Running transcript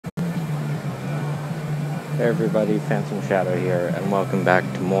Hey everybody, Phantom Shadow here, and welcome back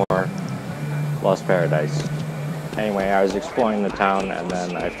to more Lost Paradise. Anyway, I was exploring the town, and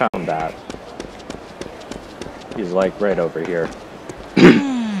then I found that. He's like right over here.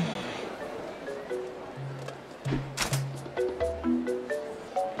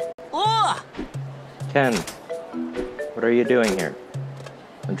 Ken, what are you doing here?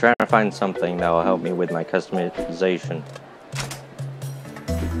 I'm trying to find something that will help me with my customization.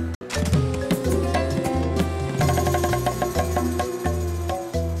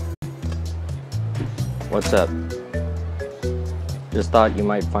 What's up? Just thought you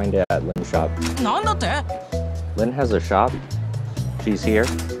might find it at Lynn's shop. Lynn has a shop? She's here?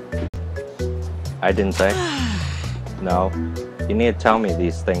 I didn't say? No. You need to tell me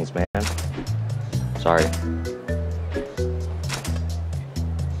these things, man. Sorry.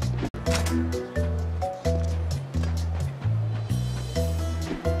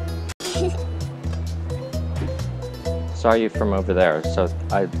 Saw you from over there, so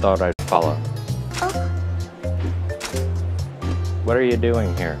I thought I'd follow. What are you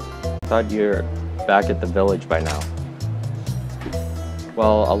doing here? Thought you're back at the village by now.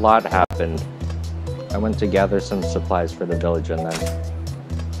 Well, a lot happened. I went to gather some supplies for the village and then...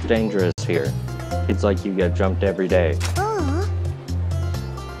 It's dangerous here. Kids like you get jumped every day.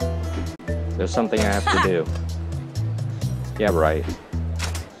 There's something I have to do. Yeah, right.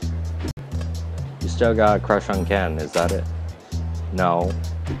 You still got a crush on Ken, is that it? No.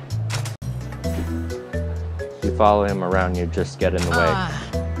 You follow him around, you just get in the way.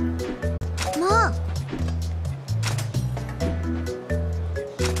 Mom.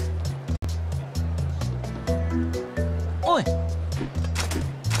 Oi.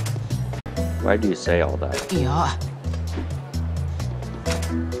 Why do you say all that? Yeah.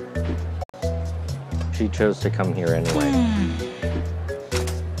 She chose to come here anyway.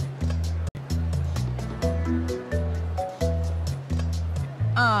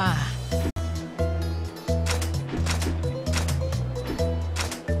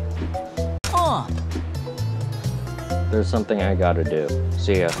 There's something I gotta do.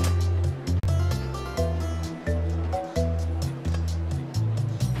 See ya.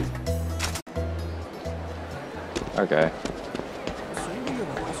 Okay.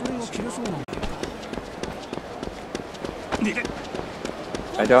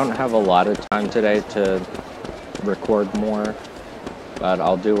 I don't have a lot of time today to record more, but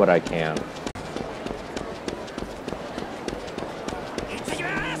I'll do what I can.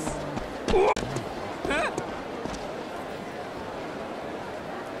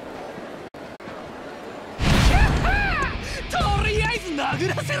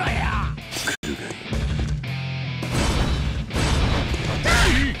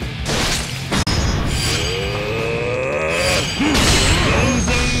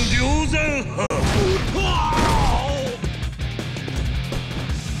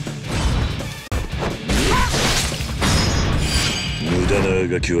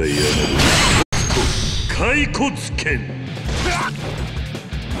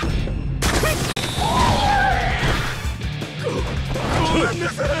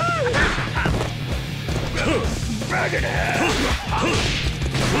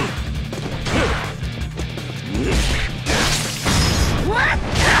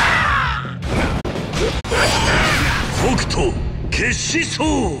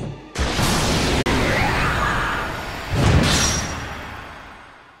 Kenshiro!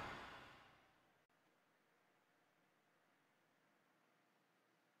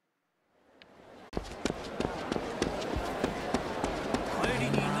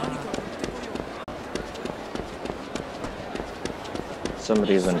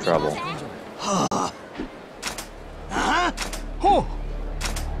 Somebody's in trouble.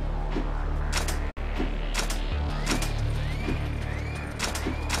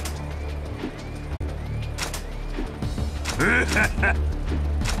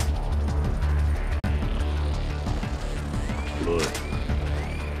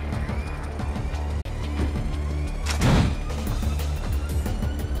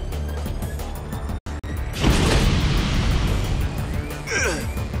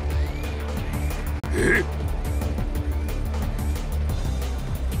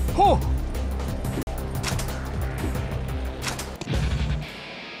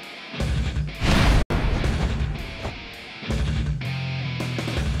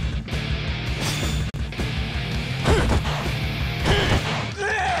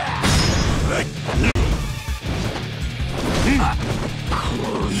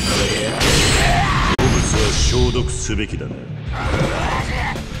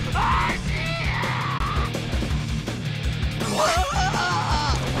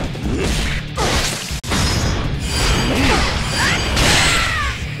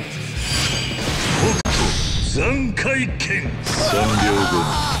 界剣。3秒後に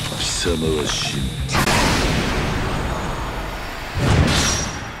貴様は死ぬ。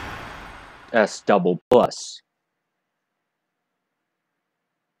S double plus.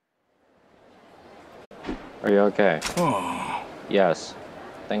 Are you okay? Yes.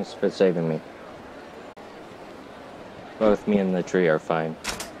 Thanks for saving me. Both me and the tree are fine.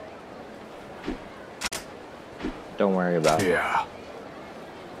 Don't worry about it. Yeah.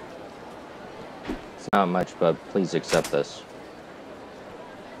 It's not much, but please accept this.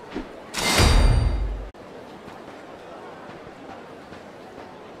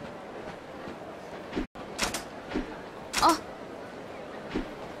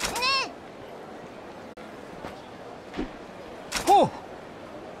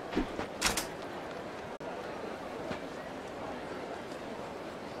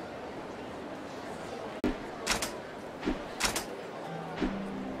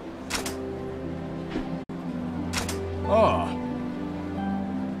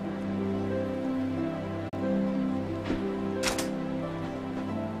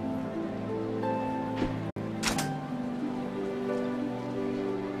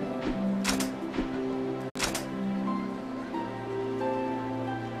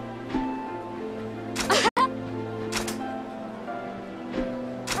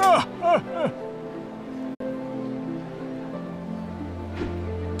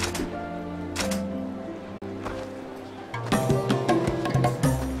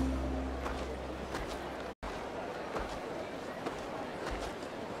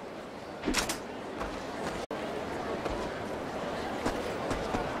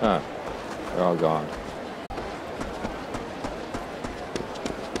 Huh. They're all gone.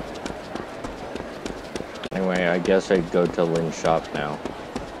 Anyway, I guess I'd go to Lynn's shop now.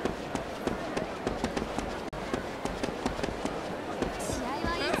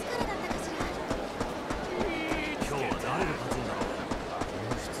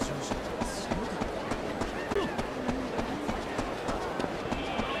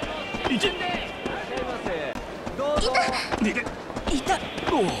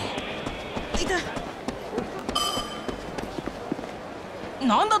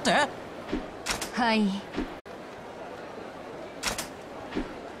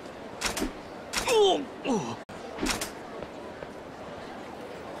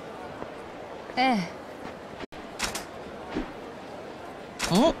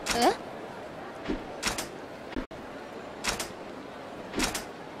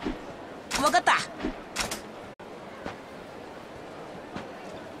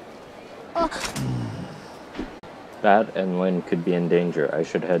 That and Lynn could be in danger. I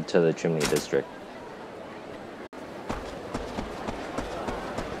should head to the Chimney District.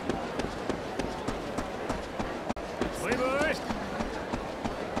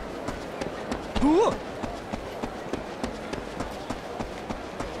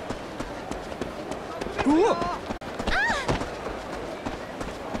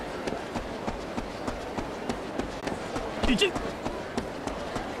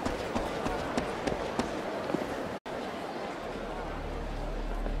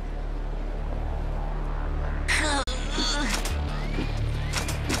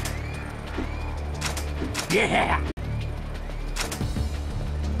 Yeah!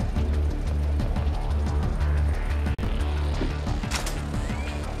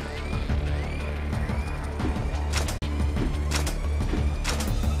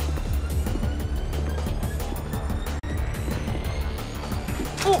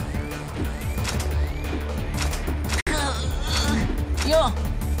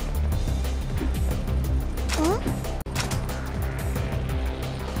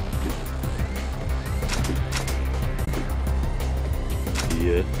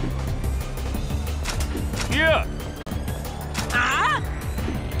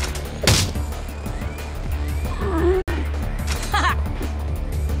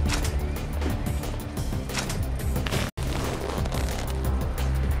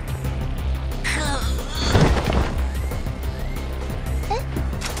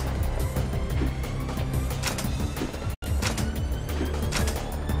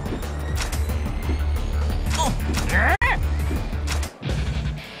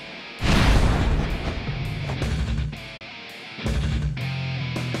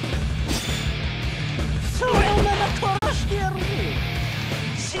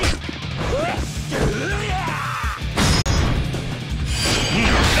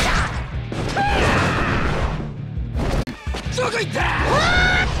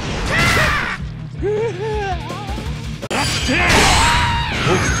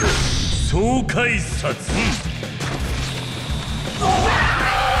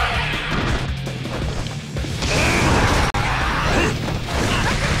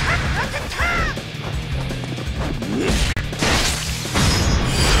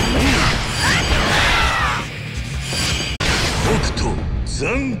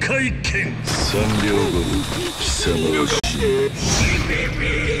 残骸剣3秒後に貴様は死ぬ。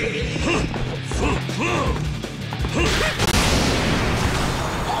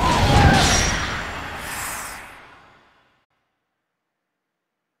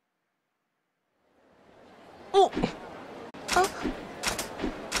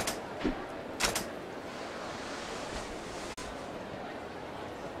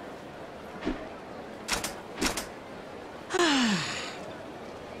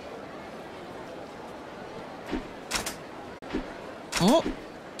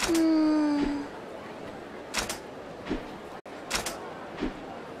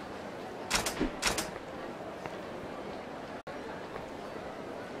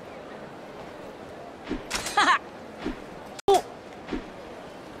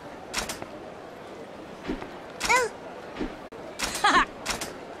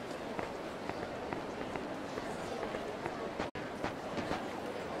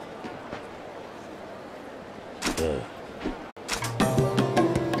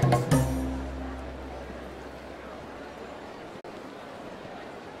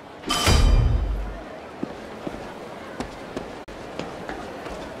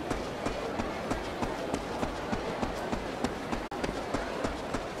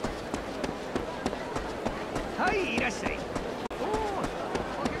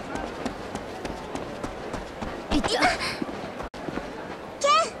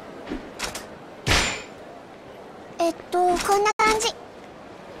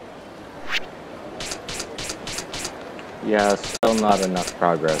Yeah, still not enough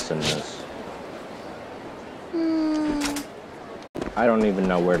progress in this. I don't even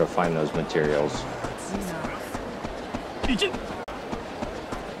know where to find those materials.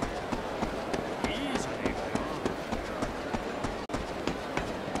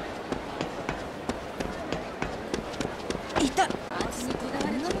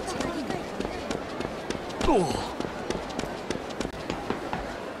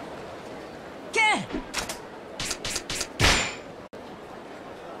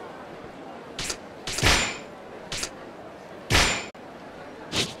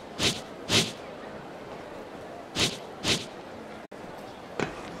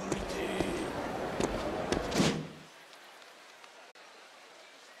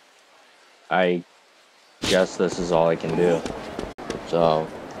 I guess this is all I can do. So,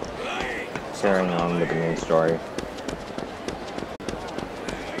 carrying on with the main story.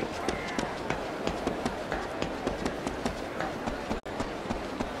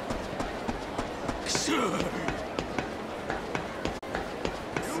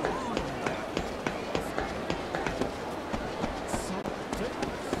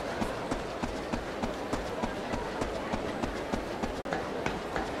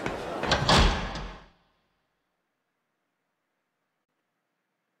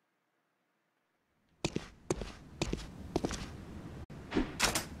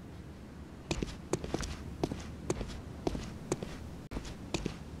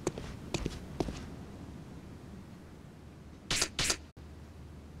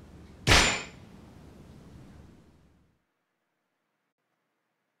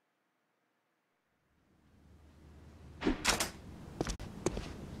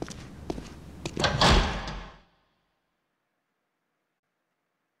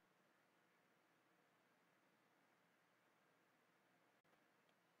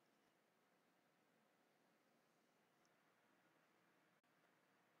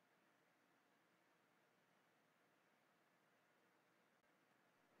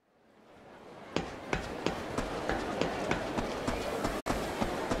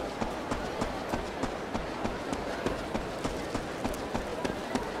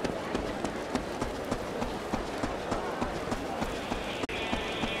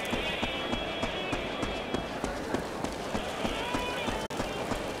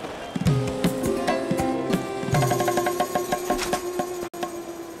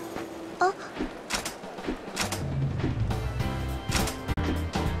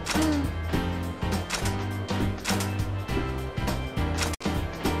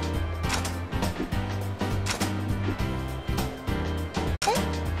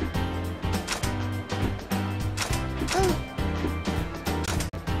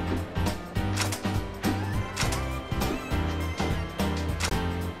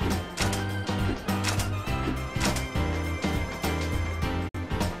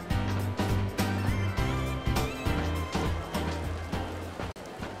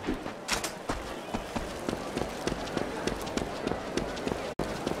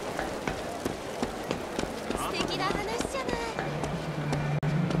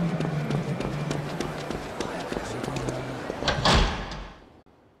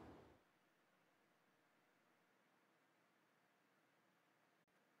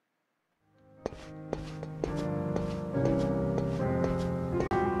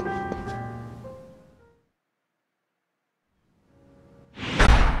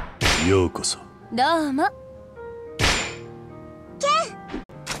 ようこそ。どうも。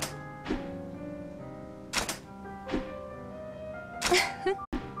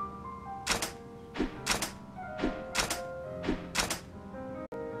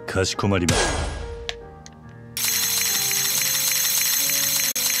かしこまりました。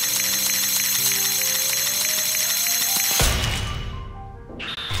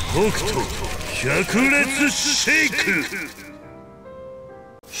北斗百裂シェイク。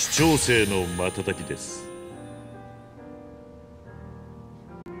視聴生の瞬きです。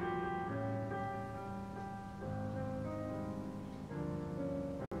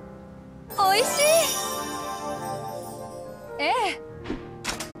おいしい。ええ。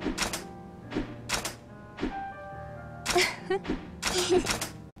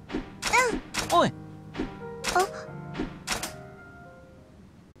おい。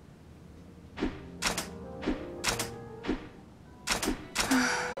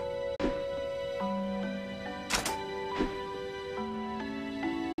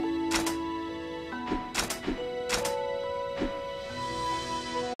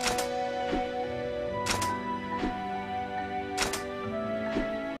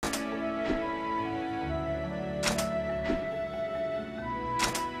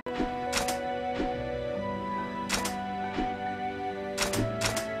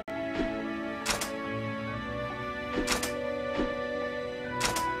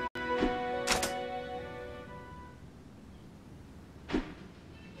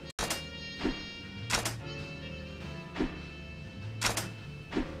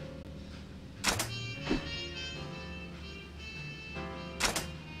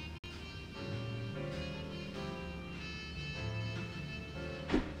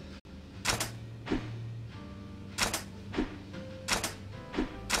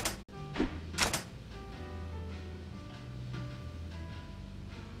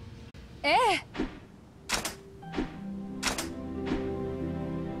ええ。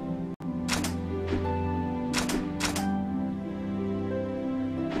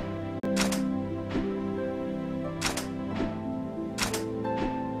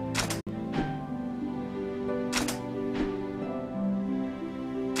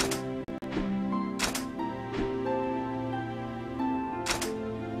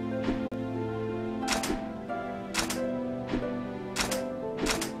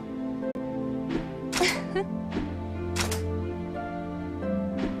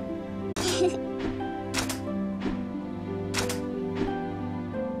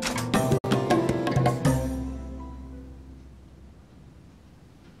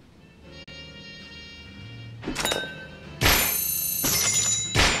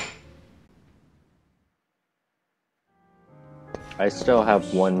I still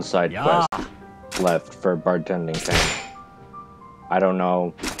have one side quest left for bartending camp. I don't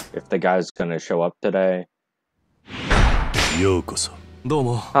know if the guy's gonna show up today. ようこそ。どう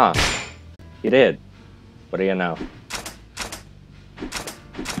も。Huh. He did. What do you know?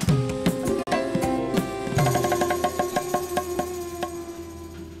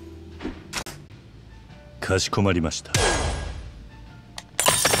 かしこまりました。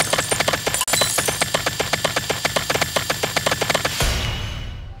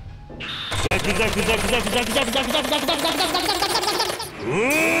ザクザクザクザクザクザクザクザクザクザクザクザクザクザク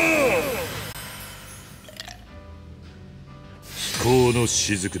飛行の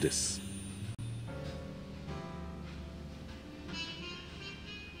雫です。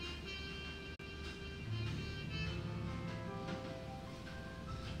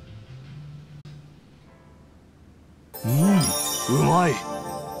うまい。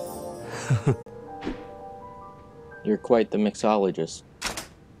You're quite the mixologist.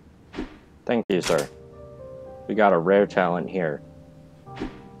 Thank you, sir. We got a rare talent here.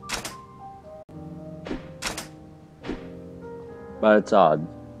 But it's odd.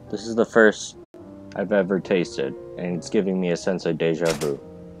 This is the first I've ever tasted, and it's giving me a sense of deja vu.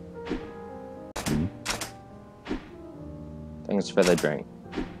 Thanks for the drink.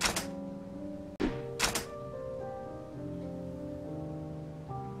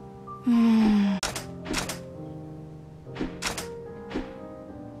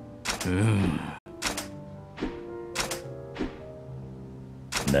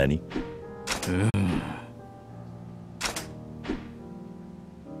 Nani?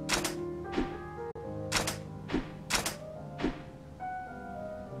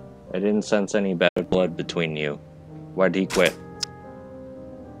 I didn't sense any bad blood between you. Why'd he quit?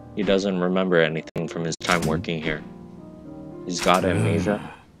 He doesn't remember anything from his time working here. He's got amnesia?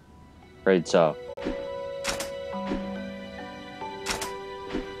 Afraid so.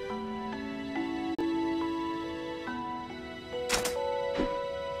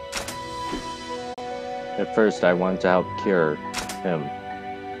 At first, I wanted to help cure him,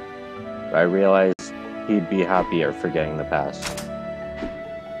 but I realized he'd be happier forgetting the past.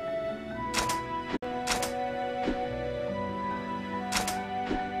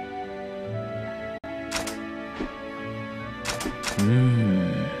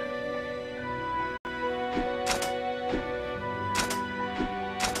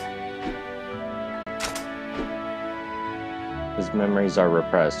 His memories are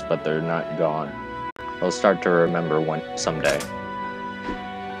repressed, but they're not gone. He'll start to remember one someday.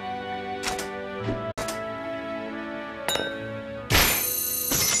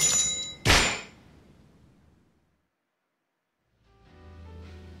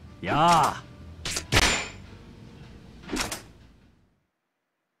 Yeah.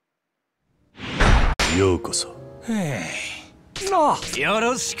 ようこそ。なあ、よ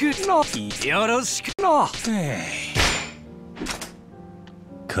ろしくな、よろしくな。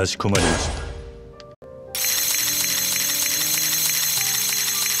かしこまりました。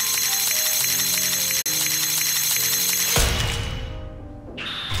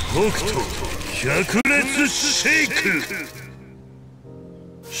北斗百裂シェイク。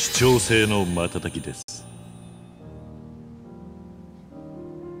視聴性の瞬きです。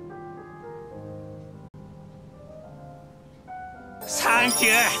サンキュ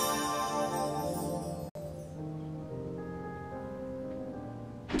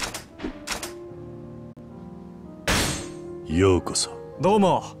ー。ようこそ。どう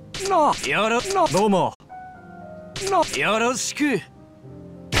も。な、よろ、な、どうも。な、よろしく。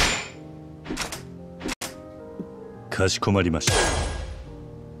かしこまりました。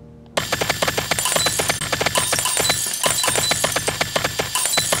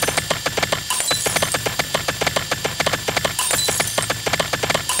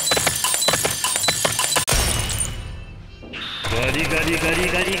ガリガリガリ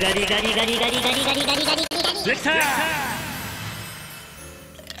ガリガリガリガリガリガリガリガリガリガリできた。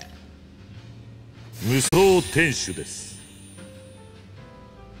無双天主です。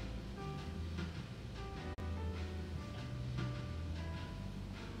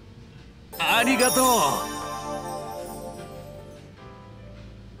ありがと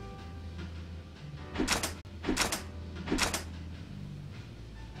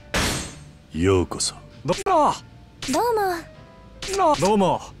う。ようこそ。どうも。どうも。な、どう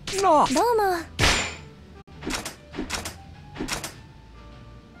も。な、どうも。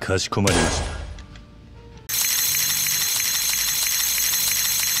かしこまりました。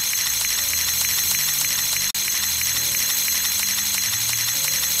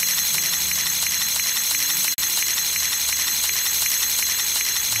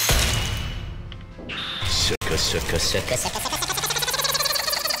シャカシャカシャカシャカ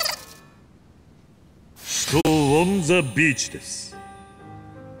死闘オンザビーチです。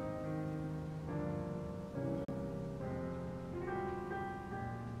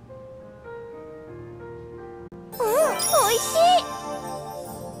おいしい。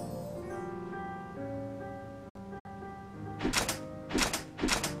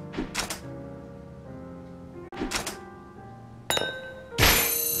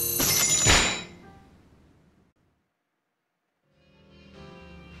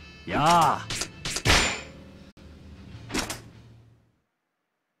やあ。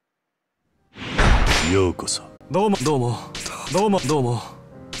ようこそ。どうもどうもどうもどうも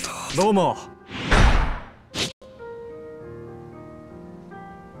どうも。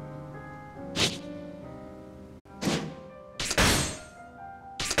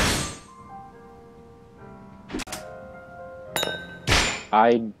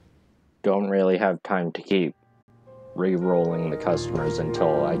I don't really have time to keep re-rolling the customers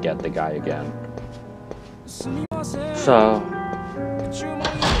until I get the guy again. So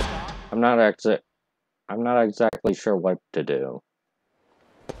I'm not exactly sure what to do.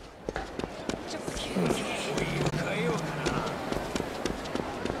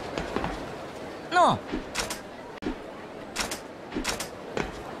 No.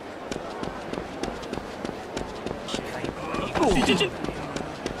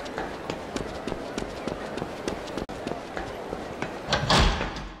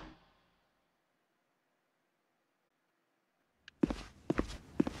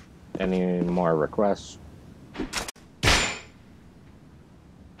 Any more requests?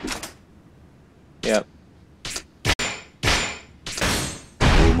 Yep.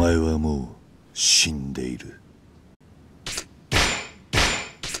 お前はもう死んでいる。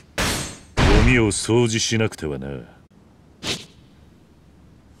ゴミを掃除しなくてはな。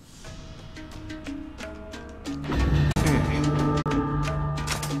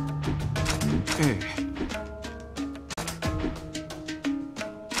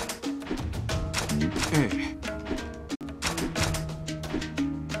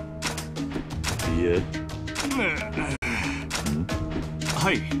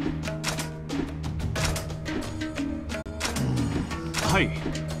はい。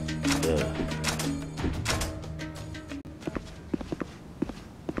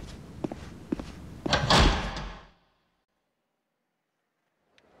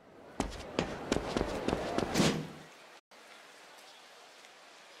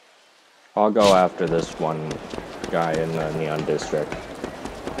I'll go after this one guy in the Neon District,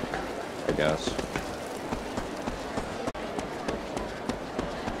 I guess.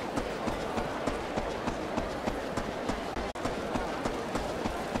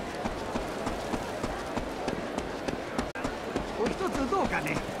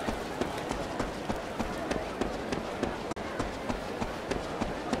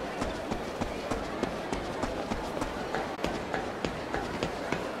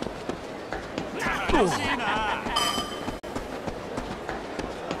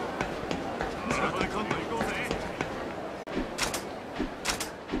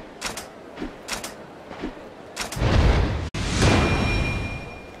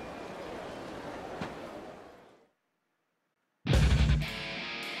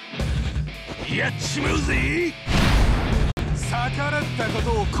やっちまうぜ。逆らったこ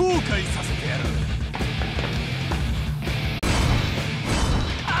とを後悔させてやる。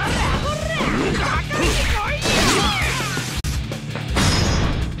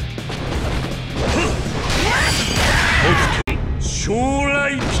将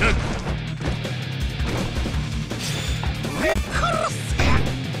来客。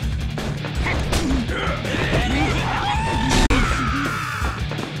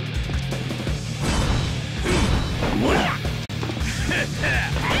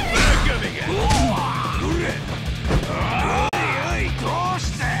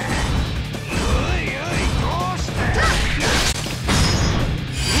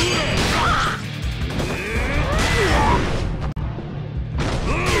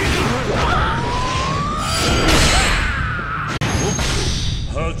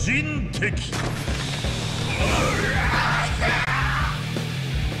人敵。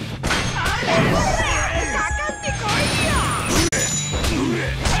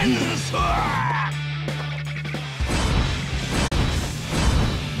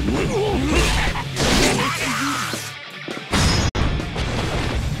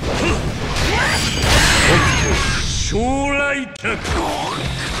将来客。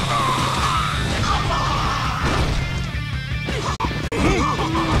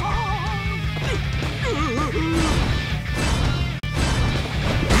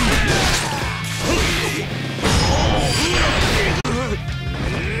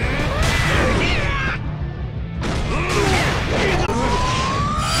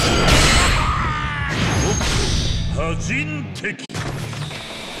人敵。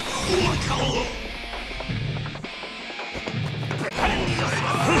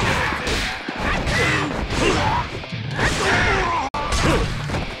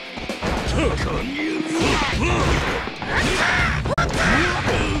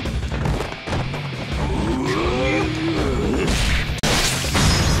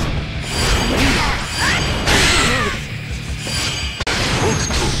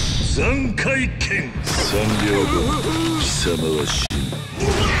残骸剣。3秒後貴様は死ぬ。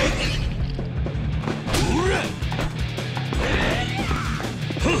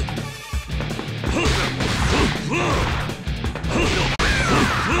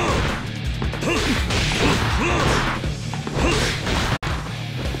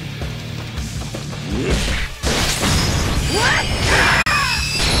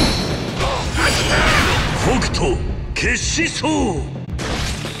北斗決死そう。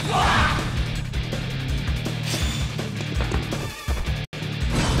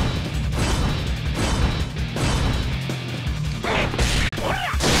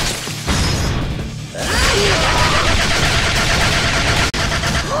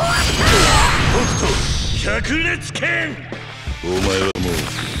百裂剣。お前はもう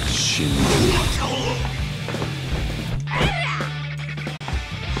死んだ。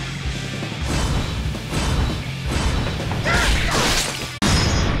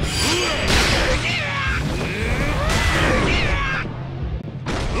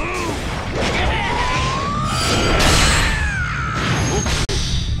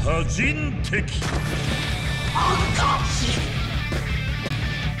破人敵。北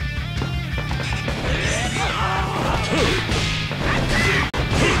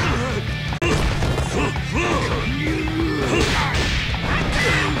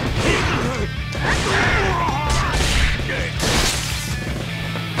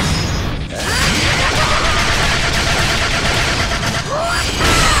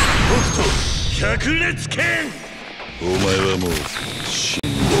斗百裂剣。お前はもう死ん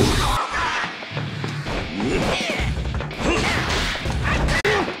だ。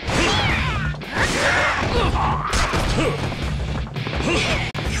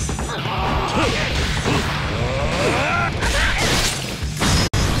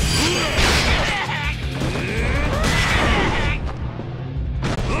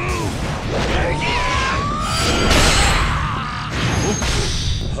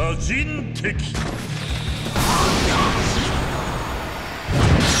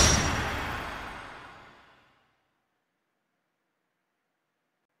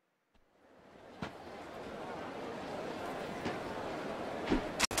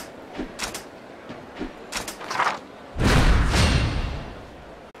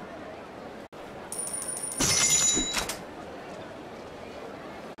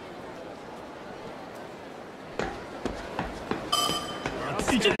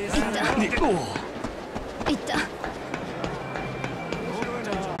いった。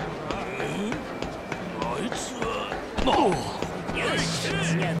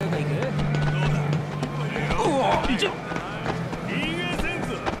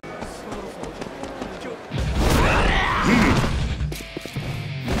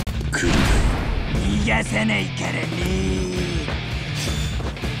逃がさないからね。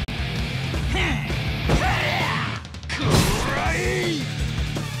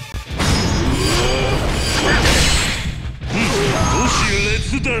都市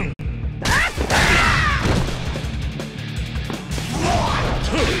列弾。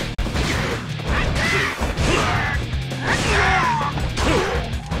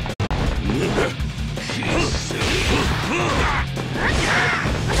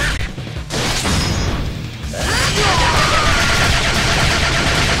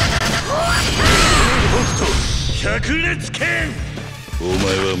百裂剣。お前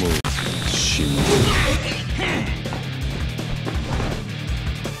はもう死んだ。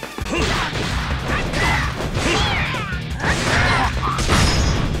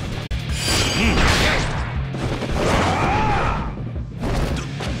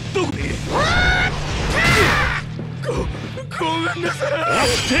ごめんなさい。あっ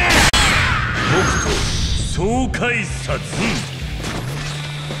て僕と総会殺。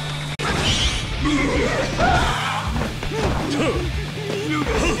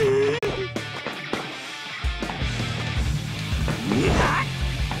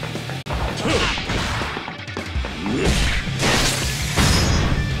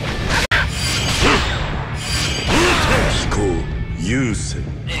飛行優先。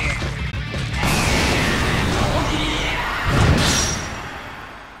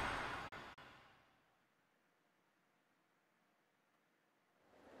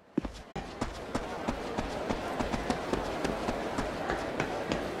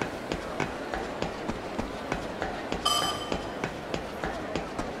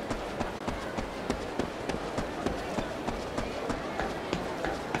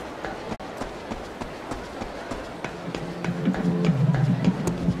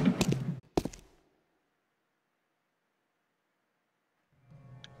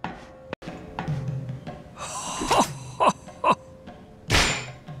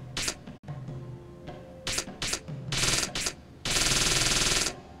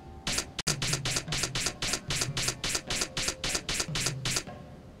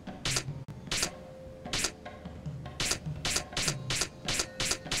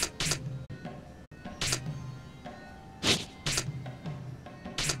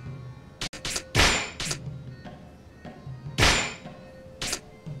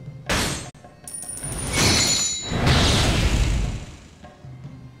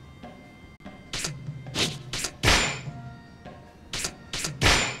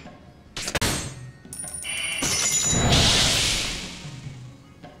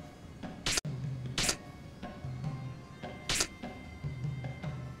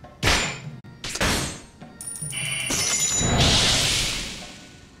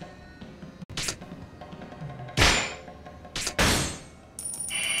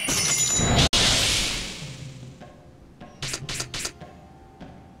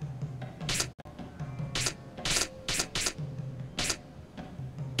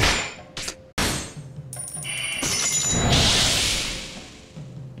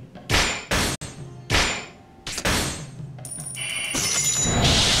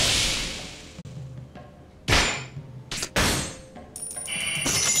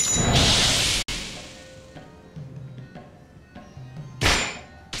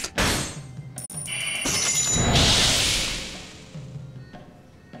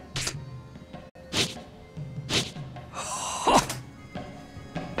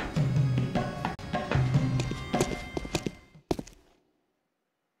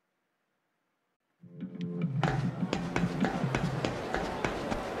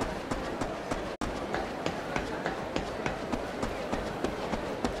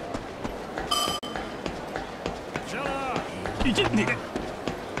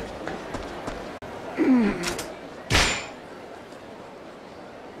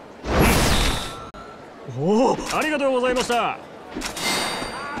おお、ありがとうございました。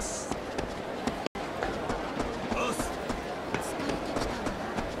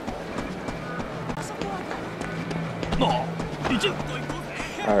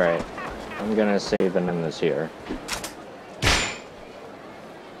Alright, I'm gonna save and end this here.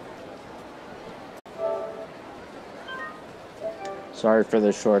 Sorry for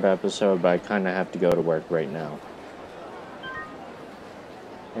the short episode, but I kinda have to go to work right now.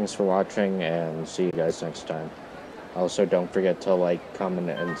 Thanks for watching, and see you guys next time. Also, don't forget to like, comment,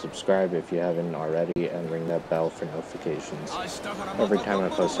 and subscribe if you haven't already, and ring that bell for notifications every time I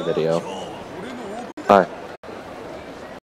post a video. Bye.